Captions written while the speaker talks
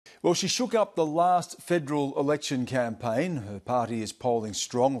Well, she shook up the last federal election campaign. Her party is polling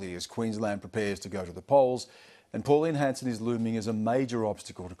strongly as Queensland prepares to go to the polls. And Pauline Hanson is looming as a major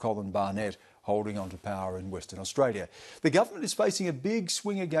obstacle to Colin Barnett holding on to power in Western Australia. The government is facing a big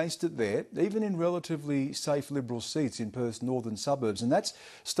swing against it there, even in relatively safe Liberal seats in Perth's northern suburbs. And that's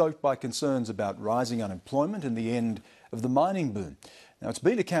stoked by concerns about rising unemployment and the end of the mining boom. Now, it's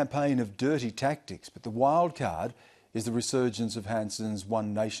been a campaign of dirty tactics, but the wild card is the resurgence of Hanson's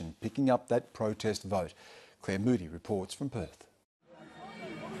One Nation, picking up that protest vote. Claire Moody reports from Perth.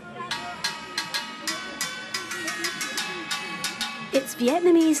 It's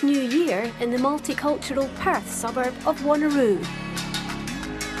Vietnamese New Year in the multicultural Perth suburb of Wanneroo.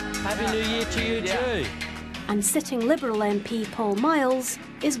 Happy New Year to you too. And sitting Liberal MP Paul Miles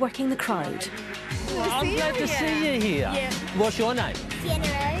is working the crowd. Well, I'm glad to see you here. Yeah. What's your name?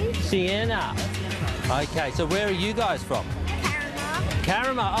 Sienna Rose. Sienna. Okay, so where are you guys from? Carama.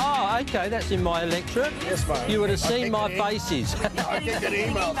 Carama. Oh, okay, that's in my electorate. Yes, mate. You would have seen my faces. I get an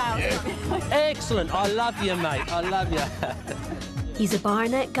email. Yeah. Excellent. I love you, mate. I love you. He's a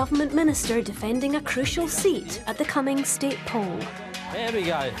Barnett government minister defending a crucial seat at the coming state poll. There we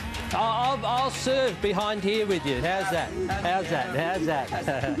go. I'll serve behind here with you. How's that? How's that? How's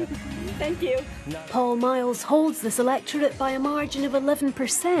that? Thank you. Paul Miles holds this electorate by a margin of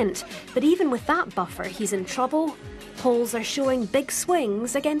 11%, but even with that buffer, he's in trouble. Polls are showing big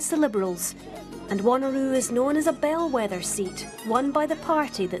swings against the Liberals. And Wanneroo is known as a bellwether seat, won by the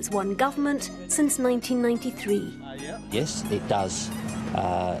party that's won government since 1993. Yes, it does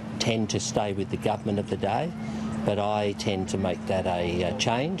tend to stay with the government of the day, but I tend to make that a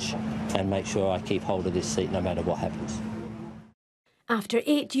change and make sure I keep hold of this seat no matter what happens. After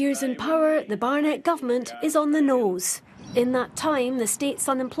 8 years in power, the Barnett government is on the nose. In that time, the state's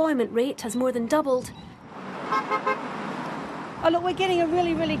unemployment rate has more than doubled. Oh, look, we're getting a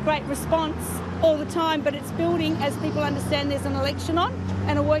really great response all the time, but it's building as people understand there's an election on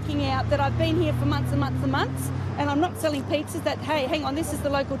and are working out that I've been here for months and months and months, and I'm not selling pizzas that, hey, hang on, this is the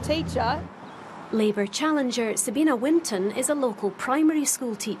local teacher. Labour challenger Sabina Winton is a local primary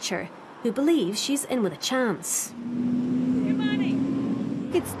school teacher who believes she's in with a chance.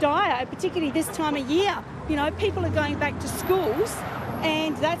 It's dire, particularly this time of year. You know, people are going back to schools,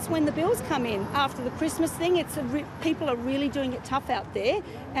 and that's when the bills come in. After the Christmas thing, people are really doing it tough out there,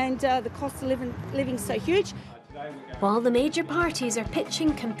 and the cost of living's so huge. While the major parties are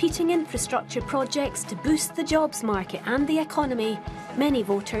pitching competing infrastructure projects to boost the jobs market and the economy, many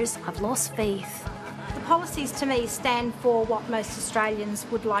voters have lost faith. The policies to me stand for what most Australians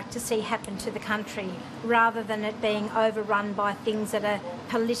would like to see happen to the country, rather than it being overrun by things that are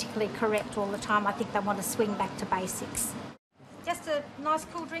politically correct all the time. I think they want to swing back to basics. Just a nice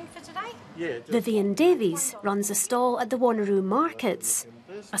cool drink for today? Yeah. Vivian Davies runs a stall at the Wanneroo Markets.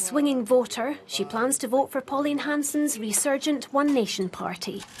 A swinging voter, she plans to vote for Pauline Hanson's resurgent One Nation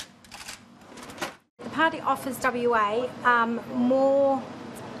party. The party offers WA more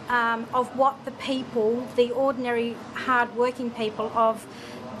of what the people, the ordinary hard-working people of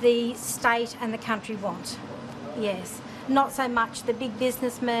the state and the country want. Yes, not so much the big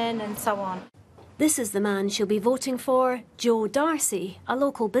businessmen and so on. This is the man she'll be voting for, Joe Darcy, a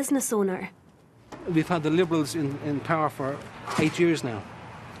local business owner. We've had the Liberals in power for 8 years now.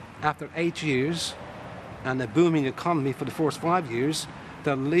 After 8 years and a booming economy for the first 5 years,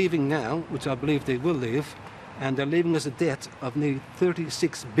 they're leaving now, which I believe they will leave, and they're leaving us a debt of nearly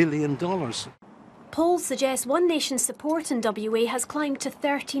 $36 billion. Polls suggest One Nation's support in WA has climbed to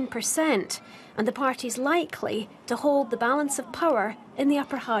 13%, and the party's likely to hold the balance of power in the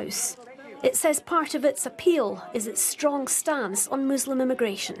upper house. It says part of its appeal is its strong stance on Muslim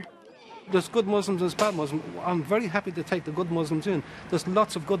immigration. There's good Muslims and there's bad Muslims. I'm very happy to take the good Muslims in. There's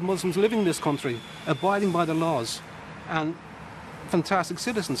lots of good Muslims living in this country, abiding by the laws, and fantastic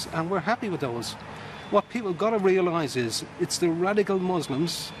citizens, and we're happy with those. What people got to realise is it's the radical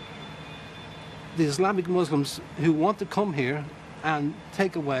Muslims, the Islamic Muslims, who want to come here and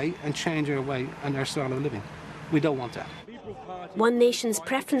take away and change our way and our style of living. We don't want that. One Nation's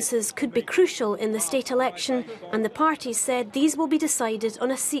preferences could be crucial in the state election, and the party said these will be decided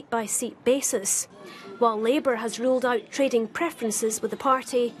on a seat-by-seat basis. While Labour has ruled out trading preferences with the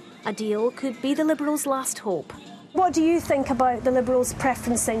party, a deal could be the Liberals' last hope. What do you think about the Liberals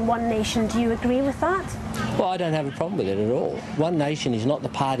preferencing One Nation? Do you agree with that? Well, I don't have a problem with it at all. One Nation is not the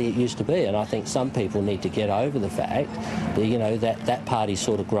party it used to be, and I think some people need to get over the fact that, you know, that party's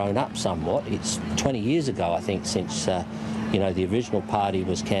sort of grown up somewhat. It's 20 years ago, I think, since you know, the original party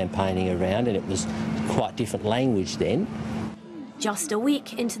was campaigning around, and it was quite different language then. Just a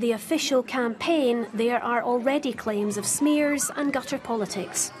week into the official campaign, there are already claims of smears and gutter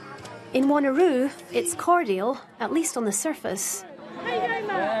politics. In Wanneroo, it's cordial, at least on the surface.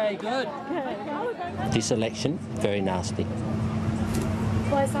 Hey, good. This election, very nasty.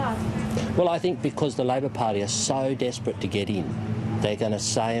 Why is that? Well, I think because the Labor Party are so desperate to get in, they're going to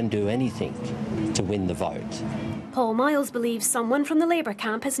say and do anything to win the vote. Paul Miles believes someone from the Labour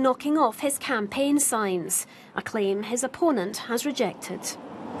camp is knocking off his campaign signs, a claim his opponent has rejected.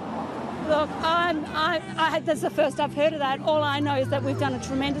 Look, that's the first I've heard of that. All I know is that we've done a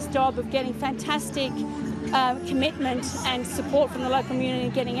tremendous job of getting fantastic commitment and support from the local community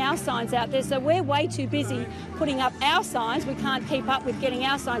and getting our signs out there. So we're way too busy putting up our signs. We can't keep up with getting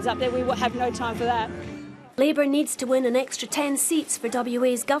our signs up there. We will have no time for that. Labour needs to win an extra 10 seats for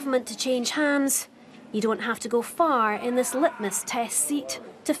WA's government to change hands. You don't have to go far in this litmus test seat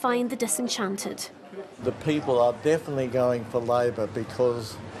to find the disenchanted. The people are definitely going for Labor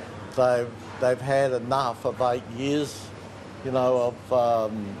because they've had enough of 8 years, you know,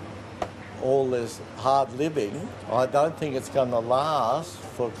 of all this hard living. I don't think it's going to last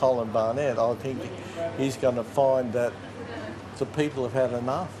for Colin Barnett. I think he's going to find that the people have had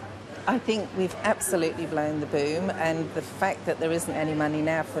enough. I think we've absolutely blown the boom, and the fact that there isn't any money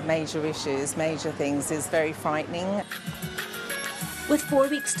now for major issues, major things, is very frightening. With 4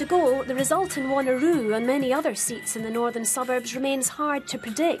 weeks to go, the result in Wanneroo and many other seats in the northern suburbs remains hard to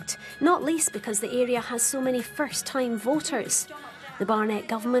predict, not least because the area has so many first-time voters. The Barnett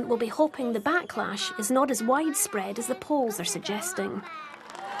government will be hoping the backlash is not as widespread as the polls are suggesting.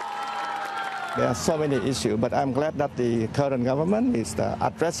 There are so many issues, but I'm glad that the current government is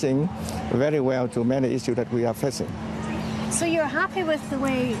addressing very well to many issues that we are facing. So you're happy with the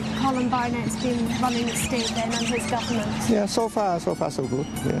way Colin Barnett's been running the state then and his government? Yeah, so far so good,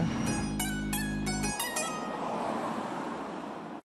 yeah.